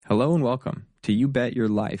Hello and welcome to You Bet Your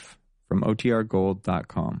Life from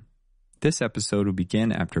OTRGold.com. This episode will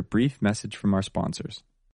begin after a brief message from our sponsors.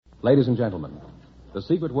 Ladies and gentlemen, the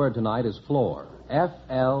secret word tonight is floor.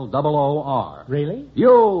 F-L-O-O-R. Really?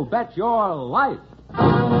 You bet your life.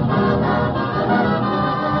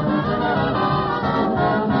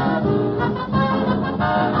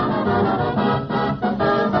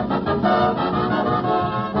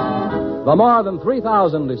 The more than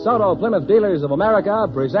 3,000 DeSoto Plymouth dealers of America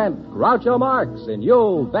present Groucho Marx in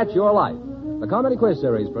You Bet Your Life, the comedy quiz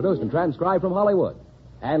series produced and transcribed from Hollywood.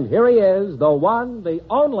 And here he is, the one, the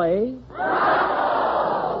only...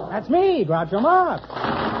 Groucho! That's me, Groucho Marx.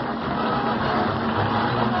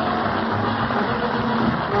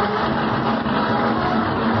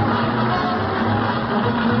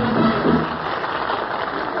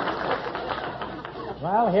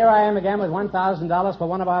 Well, here I am again with $1,000 for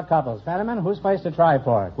one of our couples. Fetterman, who's supposed to try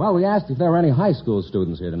for it? Well, we asked if there were any high school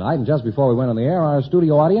students here tonight, and just before we went on the air, our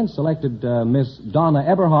studio audience selected Miss Donna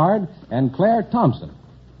Eberhard and Claire Thompson.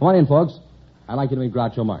 Come on in, folks. I'd like you to meet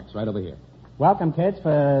Groucho Marx, right over here. Welcome, kids,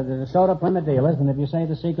 for the DeSoto Plymouth dealers, and if you say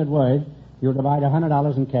the secret word, you'll divide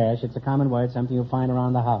 $100 in cash. It's a common word, something you'll find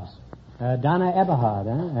around the house. Donna Eberhard,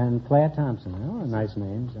 and Claire Thompson. Oh, nice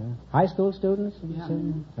names. High school students?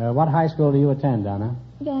 Yeah. What high school do you attend, Donna?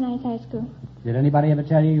 Van Nuys High School. Did anybody ever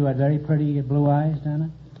tell you had very pretty blue eyes,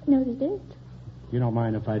 Donna? No, they didn't. You don't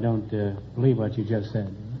mind if I don't believe what you just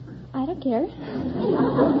said? I don't care.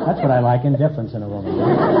 That's what I like, indifference in a woman.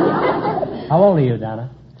 How old are you,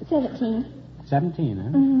 Donna? 17. 17, huh?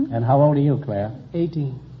 Mm-hmm. And how old are you, Claire?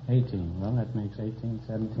 18. 18. Well, that makes 18,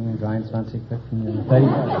 17, 20, 15, 30.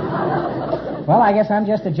 Well, I guess I'm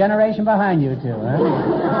just a generation behind you two, huh?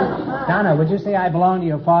 Donna, would you say I belong to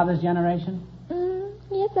your father's generation?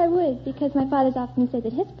 Yes, I would, because my father's often said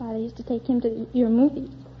that his father used to take him to your movies.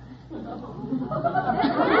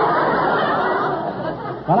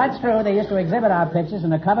 Well, that's true. They used to exhibit our pictures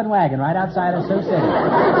in a covered wagon right outside of Sioux City.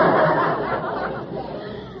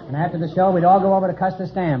 And after the show, we'd all go over to Custer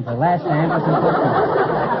Stamp for the last stand for some popcorn.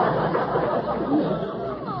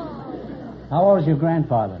 How old is your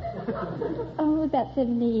grandfather? Oh, about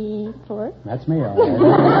 74. That's me, all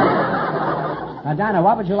right. Now, Donna,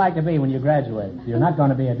 what would you like to be when you graduate? You're not going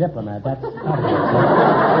to be a diplomat. That's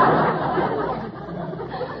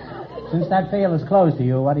Since that field is closed to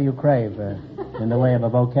you, what do you crave in the way of a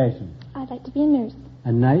vocation? I'd like to be a nurse.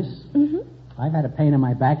 A nurse? Mm-hmm. I've had a pain in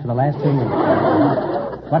my back for the last 2 years.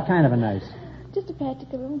 What kind of a nurse? Just a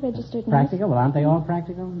practical, registered nurse. Practical? Well, aren't they all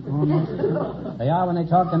practical? All nurses? They are when they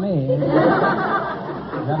talk to me. You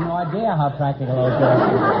have no idea how practical those girls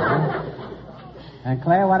are. And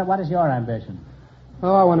Claire, what is your ambition?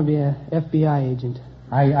 Oh, I want to be a FBI agent.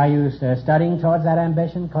 Are you studying towards that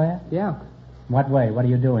ambition, Claire? Yeah. What way? What are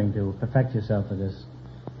you doing to perfect yourself for this?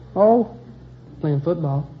 Oh, playing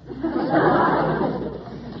football.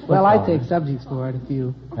 Well, I take subjects for it, a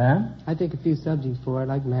few. Huh? I take a few subjects for it,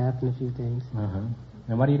 like math and a few things. Uh-huh.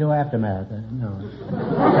 And what do you do after math? No.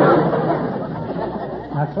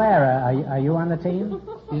 Now, Claire, are you on the team?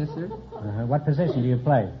 Yes, sir. Uh-huh. What position do you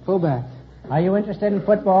play? Fullback. Are you interested in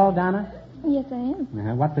football, Donna? Yes, I am.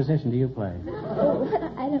 Uh-huh. What position do you play? Oh,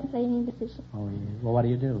 I don't play any position. Oh, well, what do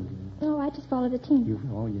you do? No, I just follow the team. You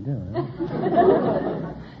do, huh?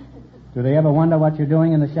 Do they ever wonder what you're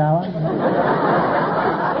doing in the shower?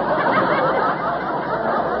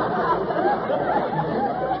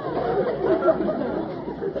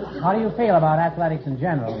 How do you feel about athletics in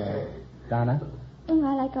general, Donna? I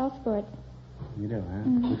like all sports. You do, huh?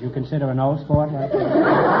 Mm-hmm. Would you consider an old sport like that?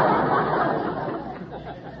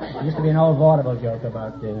 There used to be an old vaudeville joke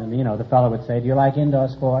about, the fellow would say, do you like indoor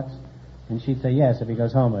sports? And she'd say yes if he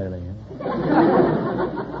goes home early.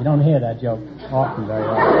 You don't hear that joke often, very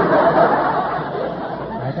often.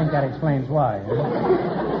 I think that explains why.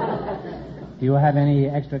 Do you have any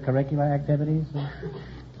extracurricular activities?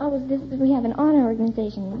 Oh, we have an honor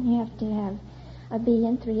organization. You have to have a B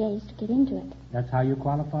and 3 A's to get into it. That's how you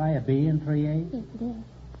qualify? A B and 3 A's? Yes, it is.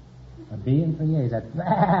 A B and 3 A's. That's...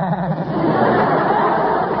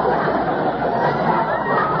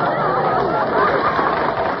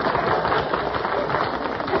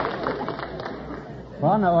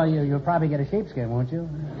 Well, no, you'll probably get a sheepskin, won't you?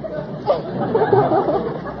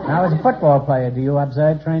 Now, as a football player, do you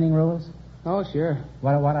observe training rules? Oh, sure.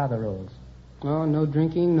 What are the rules? Oh, no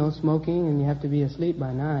drinking, no smoking, and you have to be asleep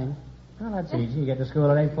by 9. Well, that's easy. You get to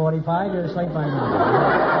school at 8:45, you're asleep by 9.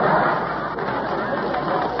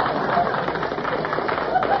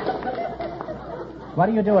 What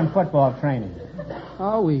do you do in football training?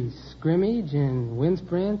 Oh, we scrimmage and wind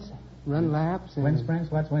sprints, run laps. And... Wind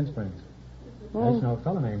sprints? What's wind sprints? Oh. There's no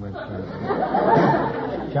fellow named Wind Sprints.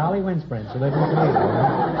 Charlie Wind Sprints, who lives in Toledo.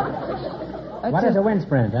 What is a wind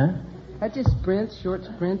sprint, huh? That's just sprints, short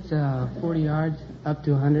sprints, 40 yards up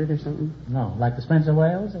to 100 or something. No, like the Sprints of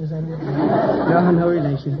Wales? Is that it? No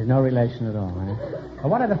relation. There's no relation at all, huh?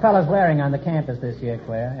 Well, what are the fellas wearing on the campus this year,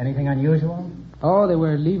 Claire? Anything unusual? Oh, they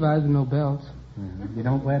wear Levi's with no belts. Mm-hmm. You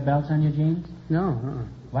don't wear belts on your jeans? No,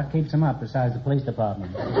 What keeps them up besides the police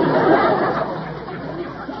department?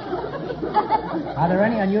 Are there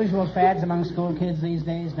any unusual fads among school kids these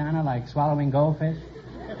days, Donna, like swallowing goldfish?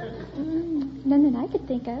 None that I could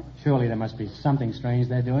think of. Surely there must be something strange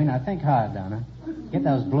they're doing. Now, think hard, Donna. Get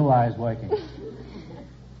those blue eyes working.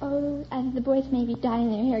 Oh, I think the boys may be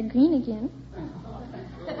dyeing their hair green again.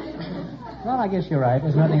 Well, I guess you're right.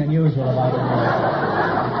 There's nothing unusual about it.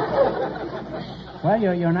 Well,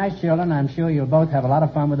 you're nice children. I'm sure you'll both have a lot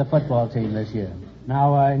of fun with the football team this year.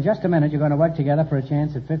 Now, in just a minute, you're going to work together for a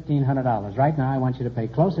chance at $1,500. Right now, I want you to pay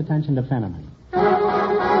close attention to Fenneman.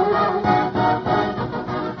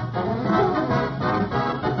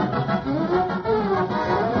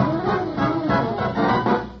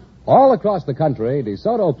 All across the country,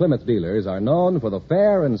 DeSoto Plymouth dealers are known for the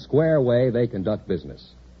fair and square way they conduct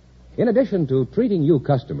business. In addition to treating you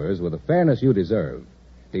customers with the fairness you deserve,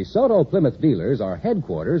 DeSoto Plymouth dealers are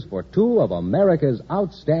headquarters for two of America's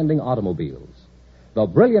outstanding automobiles, the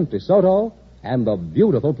brilliant DeSoto and the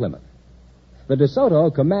beautiful Plymouth. The DeSoto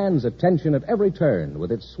commands attention at every turn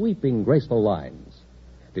with its sweeping, graceful lines.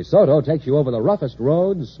 DeSoto takes you over the roughest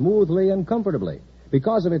roads smoothly and comfortably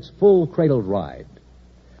because of its full cradled ride.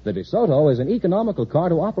 The DeSoto is an economical car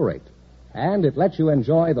to operate, and it lets you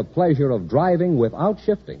enjoy the pleasure of driving without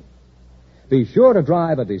shifting. Be sure to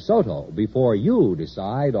drive a DeSoto before you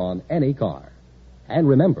decide on any car. And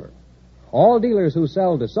remember, all dealers who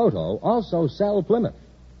sell DeSoto also sell Plymouth.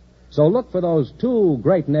 So look for those two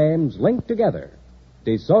great names linked together,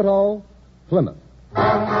 DeSoto, Plymouth.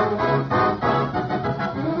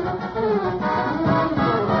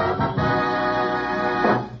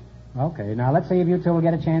 Okay, now let's see if you two will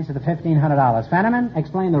get a chance at the $1,500. Fenneman,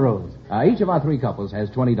 explain the rules. Each of our three couples has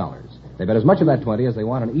 $20. They bet as much of that 20 as they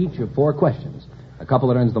want on each of 4 questions. A couple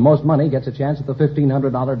that earns the most money gets a chance at the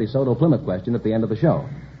 $1,500 DeSoto Plymouth question at the end of the show.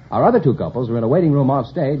 Our other 2 couples are in a waiting room off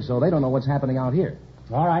stage, so they don't know what's happening out here.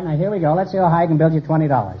 All right, now here we go. Let's see how high I can build you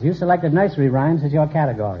 $20. You selected nursery rhymes as your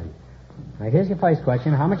category. Now here's your first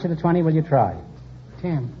question. How much of the 20 will you try?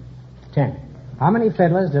 10. 10. How many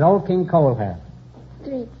fiddlers did Old King Cole have?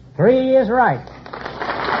 3. 3 is right.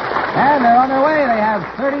 And they're on their way. They have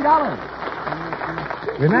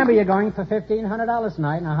 $30. Remember, you're going for $1,500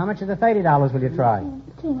 tonight. Now, how much of the $30 will you try?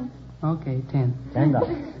 10. Okay, 10.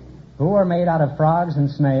 $10. Who are made out of frogs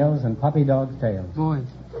and snails and puppy dogs' tails? Boys.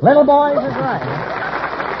 Little boys is right.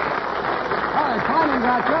 Oh, they're climbing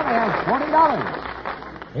out there. They have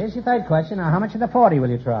 $40. Here's your third question. Now, how much of the 40 will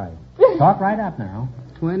you try? Talk right up now.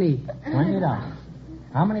 20. $20.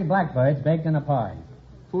 How many blackbirds baked in a pie?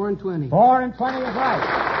 4 and 20. 4 and 20 is right.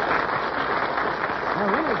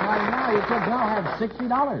 They're really climbing now. You kids now have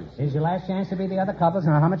 $60. Here's your last chance to be the other couples.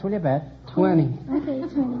 Now, how much will you bet? 20. Okay,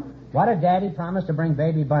 20. What did Daddy promise to bring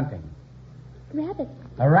baby Bunting? Rabbit.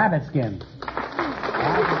 A rabbit skin.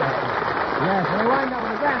 Yes, and we wind up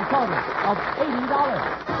with a grand total of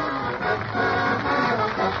 $80.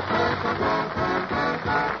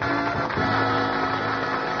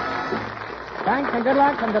 Thanks and good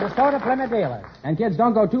luck from the DeSoto Plymouth dealers. And kids,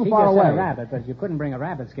 don't go too He far just said away. a rabbit, but you couldn't bring a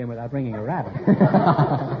rabbit skin without bringing a rabbit.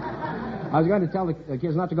 I was going to tell the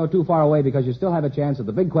kids not to go too far away because you still have a chance at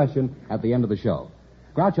the big question at the end of the show.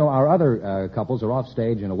 Groucho, our other couples are off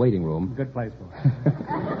stage in a waiting room. Good place for it.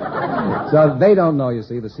 So they don't know, you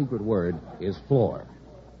see, the secret word is floor.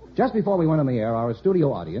 Just before we went on the air, our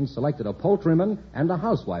studio audience selected a poultryman and a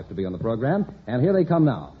housewife to be on the program, and here they come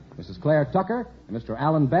now. Mrs. Claire Tucker and Mr.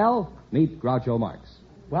 Alan Bell. Meet Groucho Marx.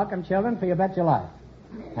 Welcome, children, for your Bet Your Life.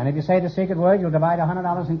 And if you say the secret word, you'll divide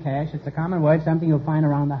 $100 in cash. It's a common word, something you'll find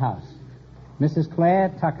around the house. Mrs. Claire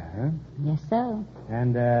Tucker, huh? Yes, sir.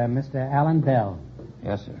 And Mr. Alan Bell.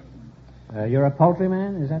 Yes, sir. You're a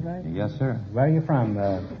poultryman, is that right? Yes, sir. Where are you from?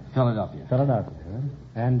 Philadelphia. Philadelphia, huh?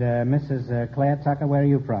 And Mrs. Claire Tucker, where are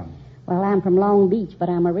you from? Well, I'm from Long Beach, but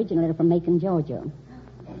I'm originally from Macon, Georgia.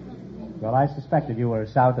 Well, I suspected you were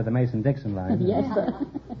south of the Mason-Dixon line. Yes, sir.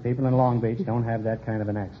 People in Long Beach don't have that kind of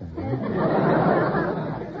an accent. Huh?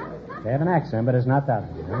 They have an accent, but it's not that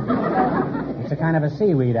one. Huh? It's a kind of a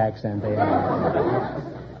seaweed accent they have.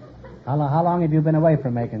 How long have you been away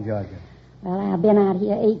from Macon, Georgia? Well, I've been out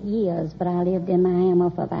here 8 years, but I lived in Miami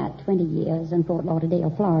for about 20 years in Fort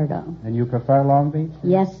Lauderdale, Florida. And you prefer Long Beach?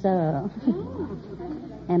 Yes, sir.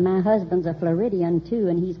 And my husband's a Floridian, too,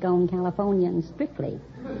 and he's gone Californian strictly.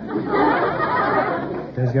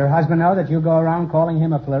 Does your husband know that you go around calling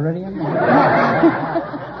him a Floridian?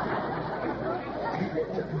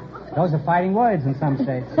 Those are fighting words in some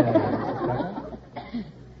states.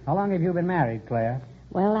 How long have you been married, Claire?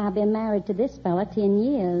 Well, I've been married to this fella 10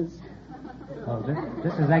 years. Oh,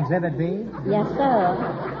 this is Exhibit B? Yes, sir.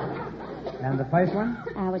 And the first one?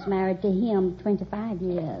 I was married to him 25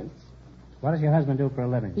 years. What does your husband do for a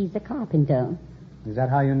living? He's a carpenter. Is that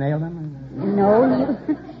how you nailed him? No,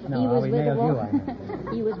 No, how he nailed you, I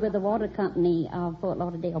know. He was with the water company of Fort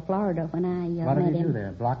Lauderdale, Florida, when I What met did he him. do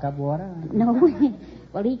there? Block up water? No,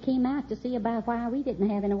 well, he came out to see about why we didn't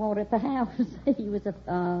have any water at the house. He was a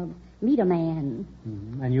meter man.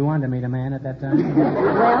 Mm-hmm. And you wanted to meet a man at that time? Well,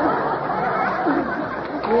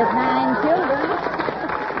 with 9 children.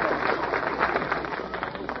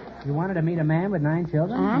 You wanted to meet a man with 9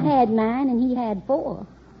 children? I had 9 and he had 4.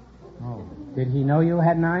 Oh. Did he know you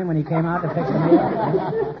had 9 when he came out to fix the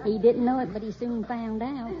meal? He didn't know it, but he soon found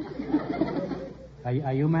out.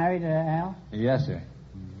 Are you married, Al? Yes, sir.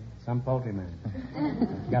 Some poultryman.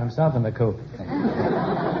 Got himself in the coop.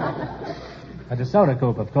 A DeSoto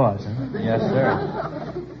coop, of course. Huh? Yes, sir.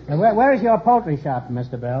 Now, where is your poultry shop,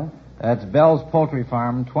 Mr. Bell? That's Bell's Poultry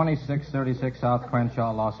Farm, 2636 South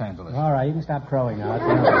Crenshaw, Los Angeles. All right, you can stop crowing now.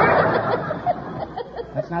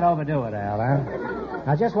 Let's not overdo it, Al, huh?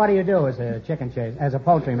 Now, just what do you do as a chicken chase, as a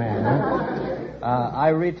poultry man, huh? I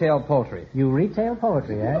retail poultry. You retail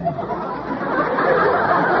poultry, eh?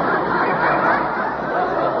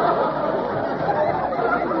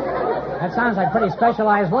 That sounds like pretty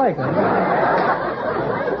specialized work.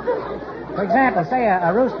 For example, say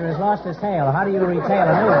a rooster has lost his tail. How do you retail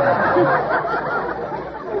a new one?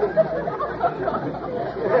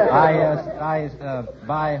 I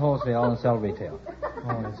buy wholesale and sell retail. Oh,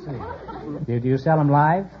 I see. Do you sell them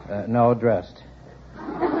live? No, dressed.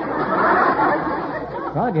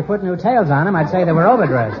 Well, if you put new tails on them, I'd say they were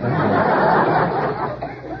overdressed. Huh?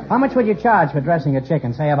 How much would you charge for dressing a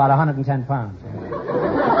chicken? Say about 110 pounds.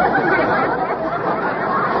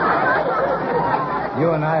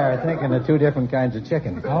 You and I are thinking of 2 different kinds of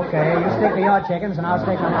chickens. Okay, you stick to your chickens and I'll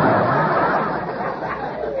stick to mine.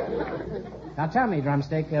 Now tell me,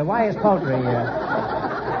 Drumstick, why is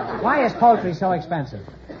poultry so expensive?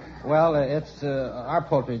 Well, it's our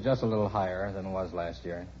poultry is just a little higher than it was last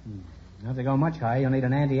year. If they go much higher, you'll need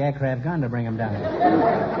an anti-aircraft gun to bring them down.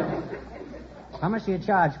 How much do you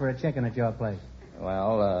charge for a chicken at your place?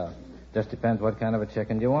 Well, just depends what kind of a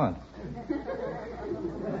chicken you want.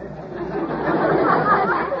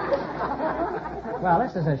 Well,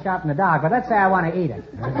 this is a shot in the dark, but let's say I want to eat it.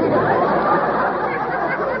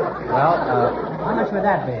 Well, how much would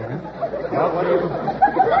that be? Huh? Well,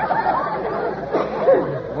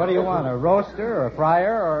 what do you want? A roaster, or a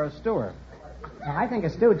fryer, or a stewer? Well, I think a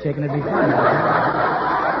stewed chicken would be fun.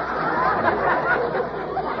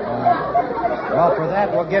 Well, for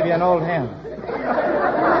that, we'll give you an old hen.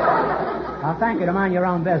 I'll thank you to mind your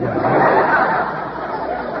own business.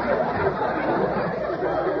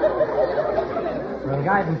 For a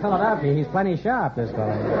guy from Philadelphia, he's plenty sharp, this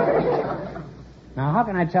fellow. Now, how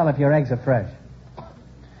can I tell if your eggs are fresh?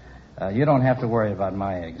 You don't have to worry about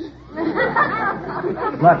my eggs.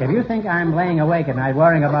 Look, if you think I'm laying awake at night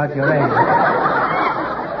worrying about your eggs,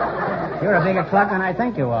 you're a bigger cluck than I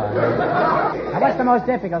think you are. Now, what's the most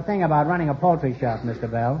difficult thing about running a poultry shop, Mr.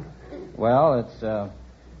 Bell? Well, it's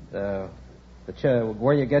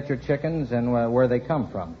where you get your chickens and where they come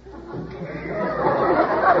from.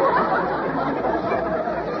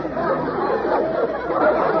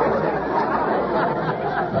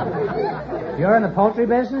 You're in the poultry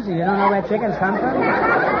business and you don't know where chickens come from?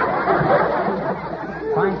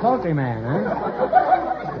 Fine poultry man, huh?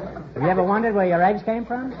 Have you ever wondered where your eggs came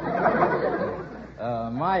from?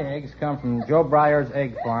 My eggs come from Joe Breyer's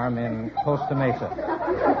egg farm in Costa Mesa.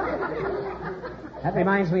 That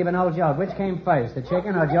reminds me of an old joke. Which came first, the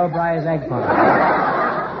chicken or Joe Breyer's egg farm?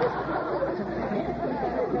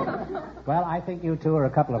 Well, I think you two are a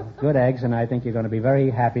couple of good eggs, and I think you're going to be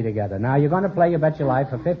very happy together. Now, you're going to play You Bet Your Life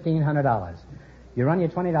for $1,500. You run your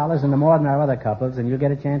 $20 into more than our other couples, and you'll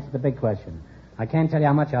get a chance at the big question. I can't tell you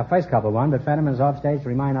how much our first couple won, but Fetterman's off stage to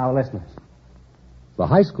remind our listeners. The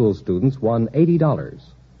high school students won $80.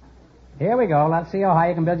 Here we go. Let's see how high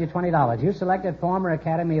you can build your $20. You selected former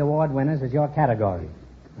Academy Award winners as your category.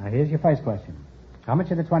 Now, here's your first question. How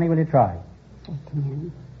much of the 20 will you try?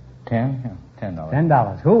 10. $10? Yeah, $10.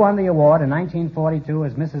 $10. Who won the award in 1942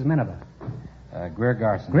 as Mrs. Miniver? Greer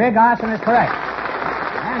Garson. Greer Garson is correct.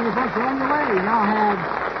 And you both won the way. You now have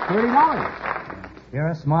 $30. You're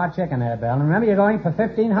a smart chicken there, Bell. And remember, you're going for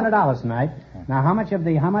 $1,500 tonight. Now, how much? $40?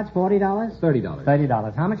 $30.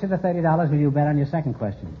 $30. How much of the $30 will you bet on your second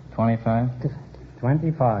question? 25?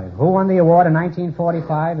 25. Who won the award in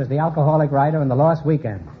 1945 as the alcoholic writer in The Lost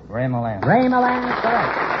Weekend? Ray Milland. Ray Milland is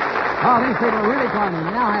correct. Oh, these people are really climbing.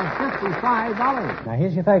 They now have $55. Now,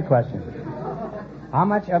 here's your third question. How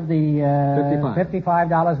much of the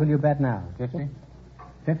 $55 will you bet now? 50?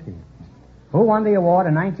 50. Who won the award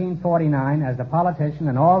in 1949 as the politician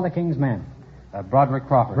and all the king's men? Broderick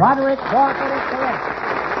Crawford. Broderick Crawford is correct.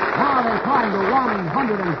 Now they climb to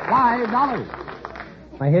 $105.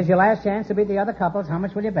 Now, here's your last chance to beat the other couples. How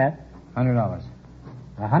much will you bet? $100.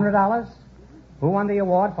 $100? Who won the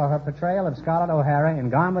award for her portrayal of Scarlett O'Hara in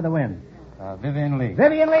Gone with the Wind? Vivian Lee.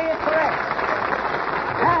 Vivian Lee is correct.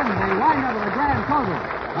 And they wind up with a grand total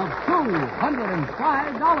of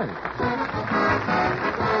 $205.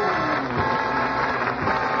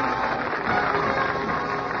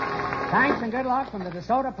 Thanks and good luck from the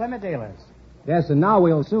DeSoto Plymouth dealers. Yes, and now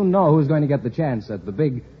we'll soon know who's going to get the chance at the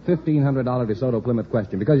big $1,500 DeSoto Plymouth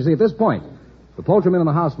question. Because, you see, at this point, the poultryman and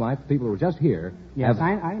the housewife, the people who were just here... Yes,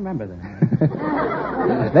 I remember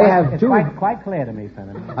that. They have it's two... quite clear to me,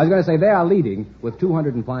 Fenner. I was going to say they are leading with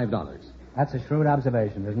 $205. That's a shrewd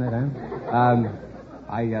observation, isn't it, huh?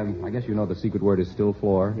 I guess you know the secret word is still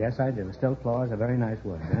floor. Yes, I do. Still floor is a very nice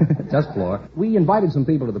word. Just floor. We invited some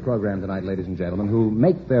people to the program tonight, ladies and gentlemen, who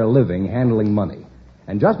make their living handling money.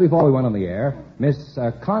 And just before we went on the air, Miss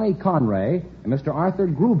Connie Conray and Mr. Arthur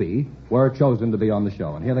Gruby were chosen to be on the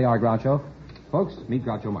show. And here they are, Groucho. Folks, meet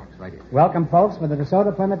Groucho Marx right here. Welcome, folks, for the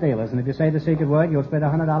DeSoto Plymouth dealers. And if you say the secret word, you'll split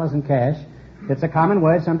 $100 in cash. It's a common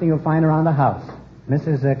word, something you'll find around the house.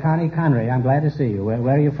 Mrs. Connie Conray, I'm glad to see you.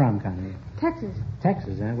 Where are you from, Connie? Texas.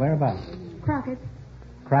 Texas, eh? Whereabouts? Crockett.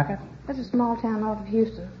 Crockett? That's a small town north of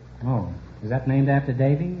Houston. Oh. Is that named after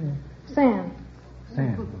Davy? Sam.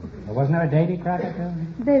 Sam. Wasn't there a Davy Crockett, though?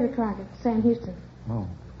 David Crockett. Sam Houston. Oh.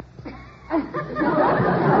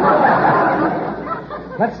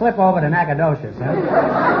 Let's slip over to Nacogdoches, huh?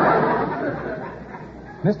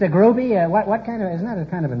 Mr. Gruby, what kind of... Isn't that a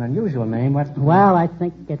kind of an unusual name? Well, I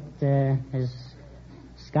think it is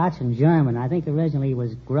Scotch and German. I think originally it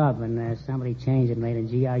was Grub, and somebody changed it and made it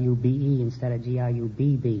Grube instead of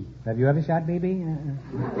Grubb. Have you ever shot BB?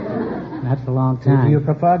 Not for a long time. Do you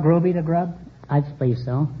prefer Gruby to Grub? I believe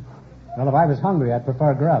so. Well, if I was hungry, I'd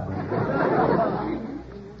prefer Grub.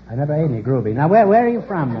 I never ate any Gruby. Now, where are you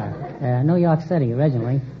from? New York City,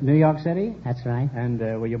 originally. New York City? That's right. And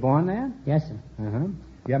were you born there? Yes, sir. Uh-huh.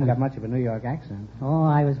 You haven't got much of a New York accent. Oh,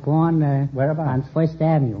 I was born... Whereabouts? On First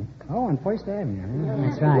Avenue. Oh, on First Avenue. Huh?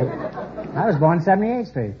 That's right. I was born 78th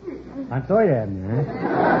Street. On Third Avenue,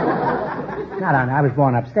 huh? I was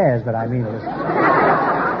born upstairs, but I mean it was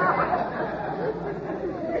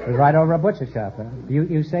right over a butcher shop, huh?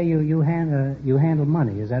 You say you handle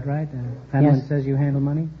money, is that right? Fenelon Yes. says you handle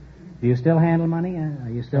money? Do you still handle money? Are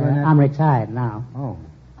you still in that? I'm retired now. Oh.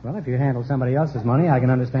 Well, if you handle somebody else's money, I can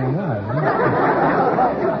understand why.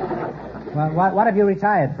 Well, what have you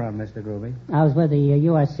retired from, Mr. Gruby? I was with the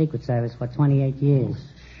U.S. Secret Service for 28 years.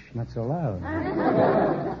 Not so loud.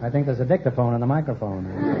 I think there's a dictaphone on the microphone.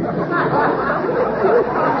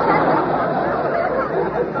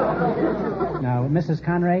 Now, Mrs.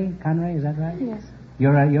 Conray, is that right? Yes.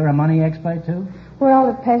 You're a money expert, too? Well,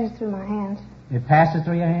 it passes through my hands. It passes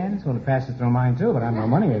through your hands? Well, it passes through mine, too, but I'm no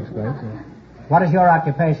money expert. So. What is your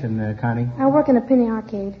occupation, Connie? I work in a penny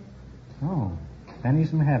arcade. Oh, pennies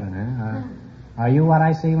from heaven, huh? Are you what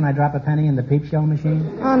I see when I drop a penny in the peep show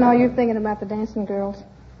machine? Oh, no, you're thinking about the dancing girls.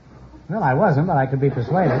 Well, I wasn't, but I could be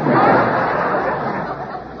persuaded.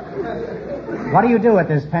 What do you do at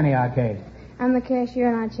this penny arcade? I'm the cashier,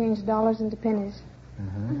 and I change dollars into pennies.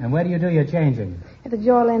 Uh-huh. And where do you do your changing? At the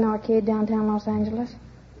Joyland Arcade downtown Los Angeles.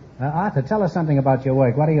 Arthur, tell us something about your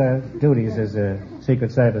work. What are your duties as a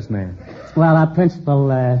Secret Service man? Well, our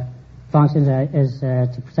principal function is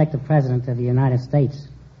to protect the President of the United States.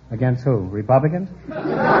 Against who? Republicans?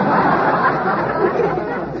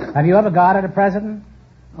 Have you ever guarded a president?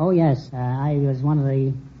 Oh, yes. I was one of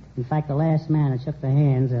the last man that shook the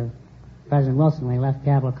hands of President Wilson when he left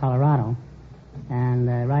Capital, Colorado. And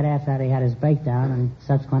right after that, he had his breakdown and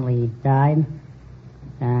subsequently died.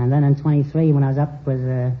 And then in 23, when I was up with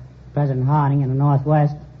President Harding in the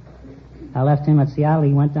Northwest, I left him at Seattle.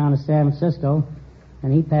 He went down to San Francisco,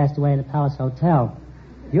 and he passed away at the Palace Hotel.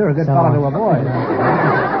 You're a good fellow to avoid.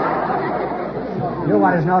 You're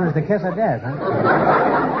what is known as the kiss of death, huh?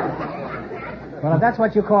 Well, if that's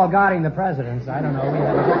what you call guarding the presidents, I don't know. We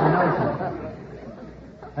have a different notion.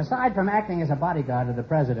 Aside from acting as a bodyguard of the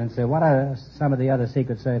presidents, what are some of the other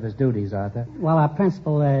Secret Service duties, Arthur? Well, our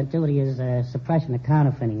principal duty is suppression of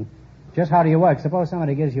counterfeiting. Just how do you work? Suppose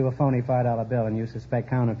somebody gives you a phony $5 bill and you suspect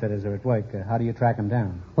counterfeiters are at work. How do you track them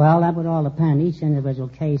down? Well, that would all depend. Each individual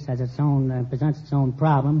case has its own, presents its own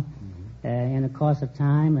problem. In the course of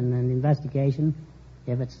time and an investigation,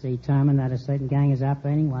 if it's determined that a certain gang is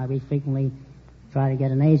operating, why we frequently try to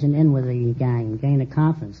get an agent in with the gang, gain a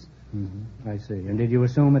confidence. Mm-hmm. I see. And did you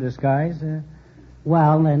assume a disguise?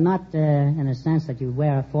 Well, not in a sense that you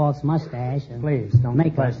wear a false mustache. Please, don't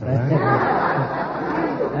make personal.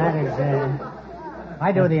 That is,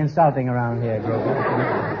 I do the insulting around here, Grover.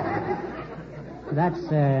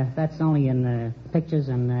 That's only in pictures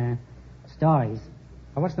and stories.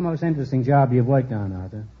 Well, what's the most interesting job you've worked on,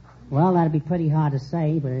 Arthur? Well, that'd be pretty hard to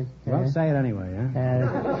say, but... well, say it anyway,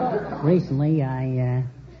 huh? Recently, I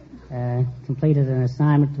completed an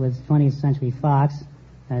assignment with 20th Century Fox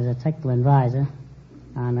as a technical advisor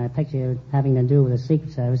on a picture having to do with the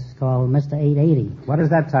Secret Service called Mr. 880. What does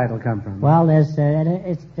that title come from? Well,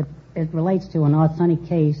 it relates to an authentic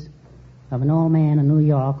case of an old man in New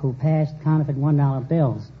York who passed counterfeit $1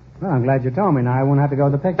 bills. Well, I'm glad you told me. Now I won't have to go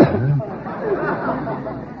to the picture. Huh?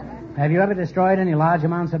 Have you ever destroyed any large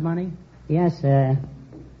amounts of money? Yes.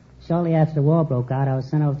 Shortly after the war broke out, I was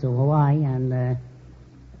sent over to Hawaii, and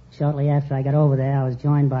shortly after I got over there, I was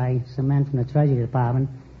joined by some men from the Treasury Department,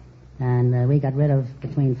 and we got rid of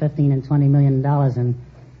between $15 and $20 million in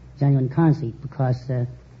genuine currency because the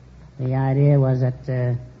idea was that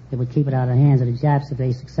it would keep it out of the hands of the Japs if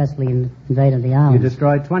they successfully invaded the island. You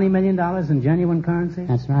destroyed $20 million in genuine currency?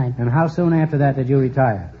 That's right. And how soon after that did you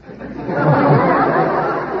retire?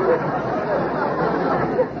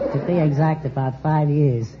 To be exact, about 5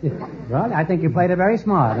 years. Well, I think you played it very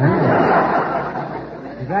smart,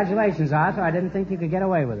 huh? Congratulations, Arthur. I didn't think you could get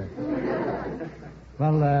away with it.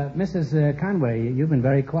 Well, Mrs. Conway, you've been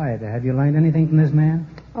very quiet. Have you learned anything from this man?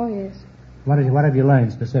 Oh, yes. What have you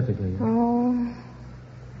learned specifically? Oh,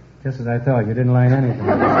 Just as I thought, you didn't learn anything.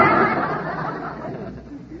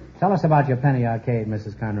 Tell us about your penny arcade,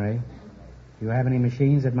 Mrs. Conway. Do you have any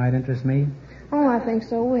machines that might interest me? oh, I think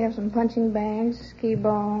so. We have some punching bags, skee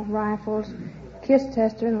ball, rifles, kiss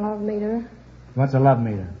tester, and love meter. What's a love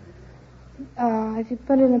meter? If you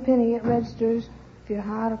put in a penny, it registers if you're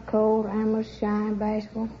hot or cold, amorous, shy,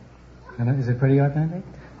 bashful. And is it pretty authentic?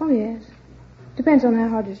 Oh, yes. Depends on how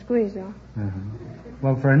hard you squeeze, though. Uh-huh.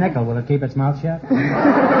 Well, for a nickel, will it keep its mouth shut?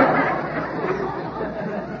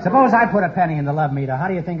 Suppose I put a penny in the love meter. How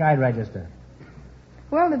do you think I'd register?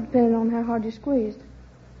 Well, it depends on how hard you squeezed.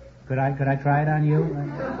 Could I try it on you?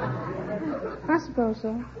 I suppose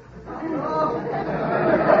so.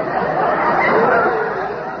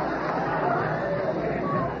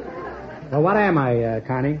 Well, what am I,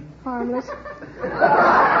 Connie? Harmless.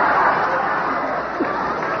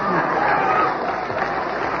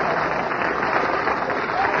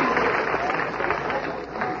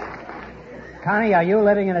 Connie, are you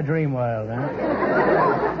living in a dream world, huh?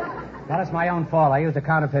 Well, it's my own fault. I used a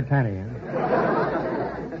counterfeit penny, huh?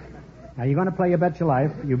 Now, you're going to play your bet your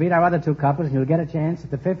life. You beat our other two couples, and you'll get a chance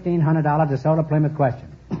at the $1,500 DeSoto Plymouth question.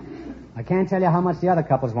 I can't tell you how much the other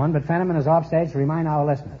couples won, but Fenneman is off stage to remind our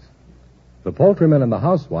listeners. The poultryman and the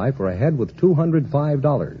housewife are ahead with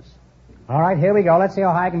 $205. All right, here we go. Let's see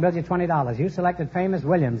how high I can build you $20. You selected Famous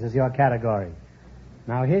Williams as your category.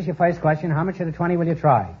 Now, here's your first question. How much of the 20 will you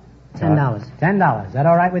try? $10. $10. Is that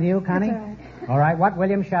all right with you, Connie? That's all right. All right. What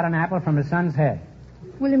William shot an apple from his son's head?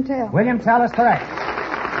 William Tell. William Tell is correct.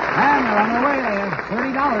 And they're on their way there.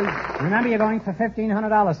 $30. Remember, you're going for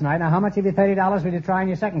 $1,500 tonight. Now, how much of your $30 will you try in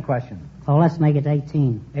your second question? Oh, let's make it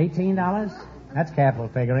 18. $18? That's careful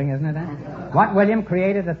figuring, isn't it? What William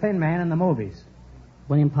created the Thin Man in the movies?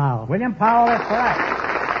 William Powell. William Powell is correct.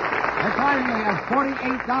 They finally have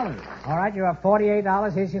 $48. All right, you have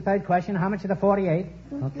 $48. Here's your third question. How much of the 48?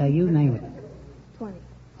 Okay, you name it. 20.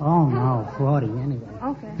 Oh, no, 40 anyway.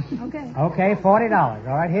 Okay. Okay, $40.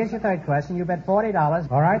 All right, here's your third question. You bet $40.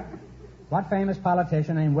 All right. What famous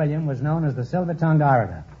politician named William was known as the silver-tongued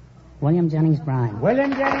orator? William Jennings Bryan.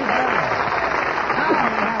 William Jennings Bryan.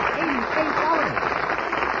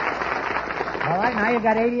 All right, now you've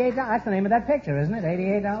got $88. That's the name of that picture, isn't it?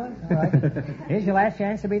 $88? All right. Here's your last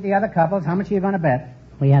chance to beat the other couples. How much are you going to bet?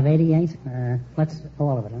 We have 88. Let's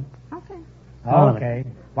all of it, huh? Okay. All of Okay.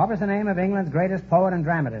 What was the name of England's greatest poet and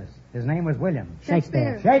dramatist? His name was William.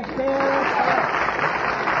 Shakespeare. Shakespeare.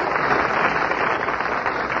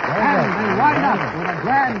 And they wind up with a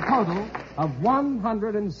grand total of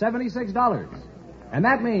 $176. And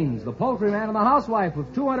that means the poultryman and the housewife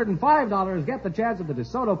with $205 get the chance at the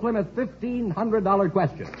DeSoto Plymouth $1,500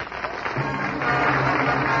 question.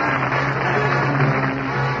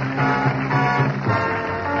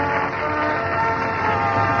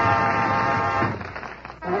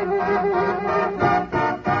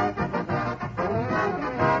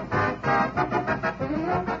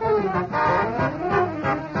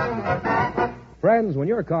 Friends, when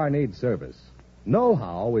your car needs service,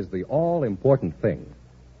 know-how is the all-important thing.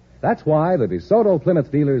 That's why the DeSoto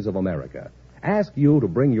Plymouth Dealers of America ask you to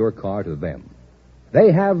bring your car to them.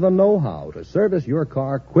 They have the know-how to service your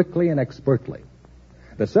car quickly and expertly.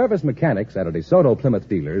 The service mechanics at a DeSoto Plymouth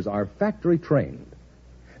Dealers are factory trained.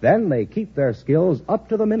 Then they keep their skills up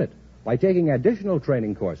to the minute by taking additional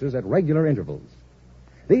training courses at regular intervals.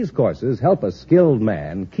 These courses help a skilled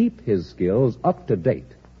man keep his skills up to date.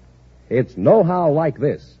 It's know-how like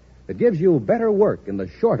this that gives you better work in the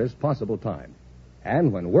shortest possible time.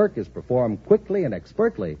 And when work is performed quickly and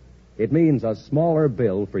expertly, it means a smaller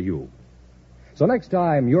bill for you. So next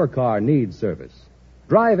time your car needs service,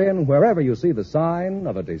 drive in wherever you see the sign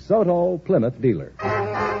of a DeSoto Plymouth dealer.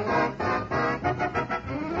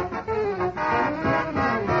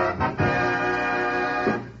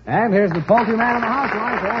 And here's the poultry man and the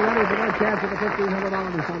housewife, all ready for their chance at the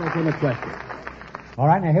 $1,500 DeSoto Plymouth question. All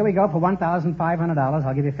right, now here we go for $1,500.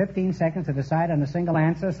 I'll give you 15 seconds to decide on a single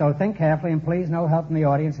answer, so think carefully and please no help from the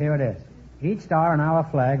audience. Here it is. Each star on our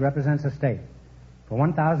flag represents a state. For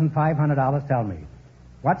 $1,500, tell me,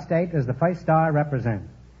 what state does the first star represent?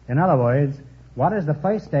 In other words, what is the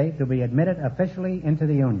first state to be admitted officially into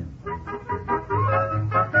the Union?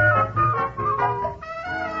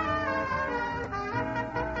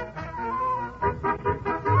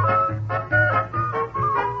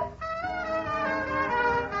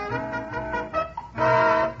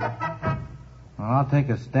 I'll take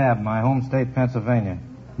a stab. My home state, Pennsylvania.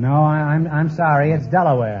 No, I'm sorry. It's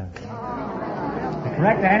Delaware. The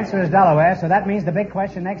correct answer is Delaware, so that means the big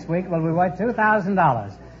question next week will be worth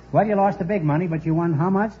 $2,000. Well, you lost the big money, but you won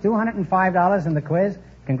how much? $205 in the quiz.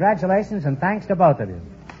 Congratulations, and thanks to both of you.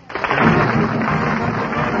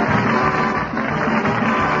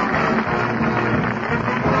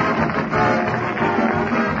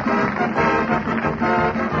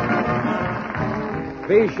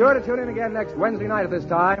 Be sure to tune in again next Wednesday night at this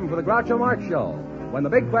time for the Groucho Marx Show, when the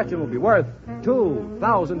big question will be worth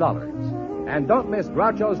 $2,000. And don't miss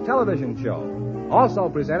Groucho's television show, also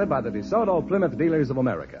presented by the DeSoto Plymouth Dealers of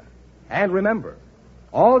America. And remember,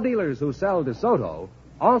 all dealers who sell DeSoto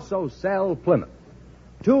also sell Plymouth.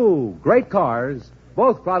 Two great cars,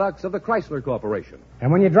 both products of the Chrysler Corporation.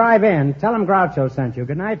 And when you drive in, tell them Groucho sent you.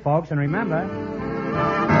 Good night, folks, and remember,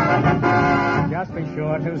 just be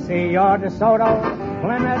sure to see your DeSoto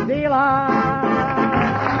Plymouth dealer.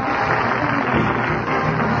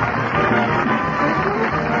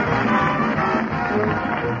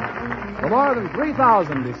 The more than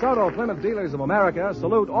 3,000 DeSoto Plymouth Dealers of America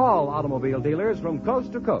salute all automobile dealers from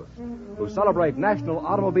coast to coast who celebrate National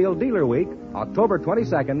Automobile Dealer Week, October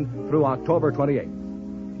 22nd through October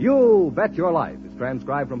 28th. You Bet Your Life is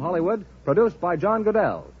transcribed from Hollywood, produced by John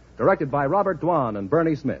Goodell, directed by Robert Dwan and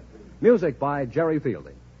Bernie Smith, music by Jerry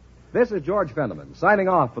Fielding. This is George Fenneman, signing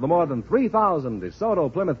off for the more than 3,000 DeSoto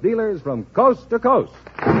Plymouth dealers from coast to coast.